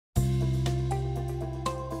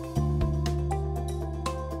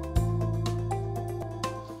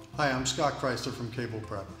Hi, I'm Scott Chrysler from Cable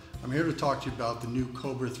Prep. I'm here to talk to you about the new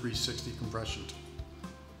Cobra 360 compression tool.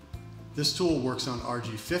 This tool works on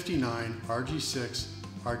RG59, RG6,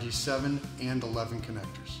 RG7, and 11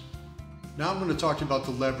 connectors. Now I'm going to talk to you about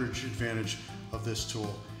the leverage advantage of this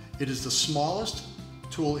tool. It is the smallest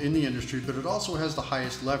tool in the industry, but it also has the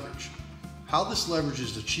highest leverage. How this leverage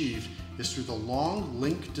is achieved is through the long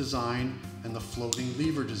link design and the floating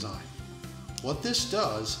lever design. What this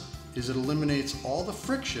does is it eliminates all the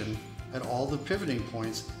friction at all the pivoting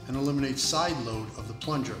points and eliminates side load of the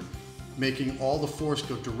plunger, making all the force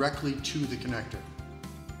go directly to the connector.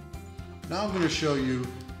 Now I'm going to show you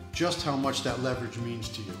just how much that leverage means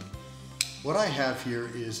to you. What I have here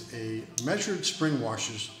is a measured spring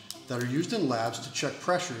washers that are used in labs to check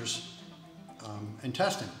pressures and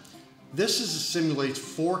testing. This simulates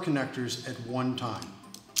 4 connectors at one time.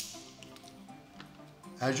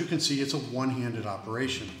 As you can see, it's a one-handed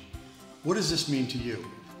operation. What does this mean to you?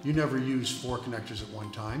 You never use 4 connectors at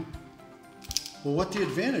one time. Well, what the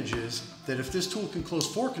advantage is that if this tool can close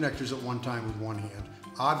 4 connectors at one time with one hand,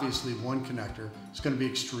 obviously one connector is going to be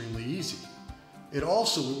extremely easy. It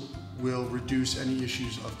also will reduce any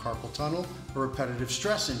issues of carpal tunnel or repetitive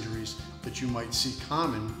stress injuries that you might see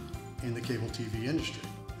common in the cable TV industry.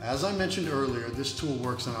 As I mentioned earlier, this tool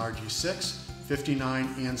works on RG6,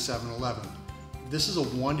 59, and 711. This is a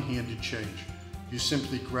one-handed change. You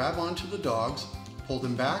simply grab onto the dogs, pull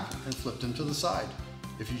them back, and flip them to the side.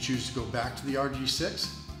 If you choose to go back to the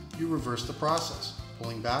RG6, you reverse the process,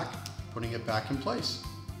 pulling back, putting it back in place.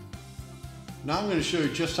 Now I'm going to show you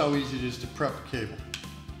just how easy it is to prep a cable.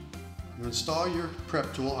 You install your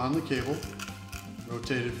prep tool on the cable,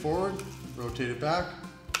 rotate it forward, rotate it back,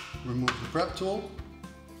 remove the prep tool,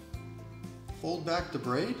 fold back the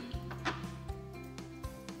braid,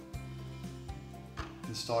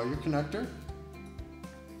 install your connector,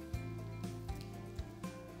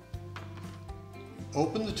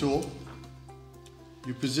 open the tool,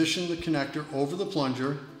 you position the connector over the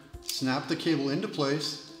plunger, snap the cable into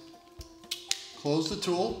place, close the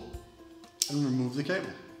tool, and remove the cable.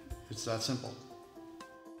 It's that simple.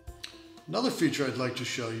 Another feature I'd like to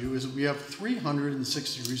show you is that we have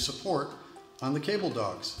 360-degree support on the cable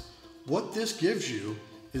dogs. What this gives you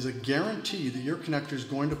is a guarantee that your connector is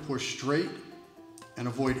going to push straight and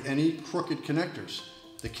avoid any crooked connectors.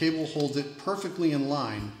 The cable holds it perfectly in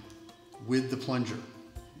line with the plunger.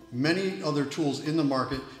 Many other tools in the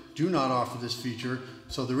market do not offer this feature,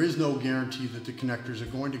 so there is no guarantee that the connectors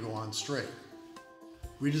are going to go on straight.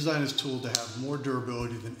 We designed this tool to have more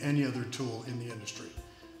durability than any other tool in the industry.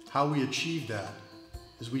 How we achieved that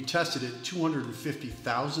is we tested it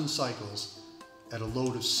 250,000 cycles at a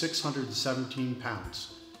load of 617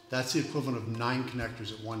 pounds. That's the equivalent of 9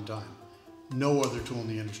 connectors at one time. No other tool in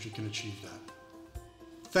the industry can achieve that.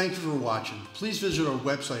 Thank you for watching. Please visit our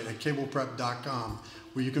website at cableprep.com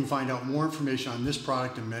where you can find out more information on this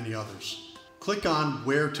product and many others. Click on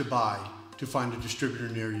Where to Buy to find a distributor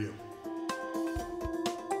near you.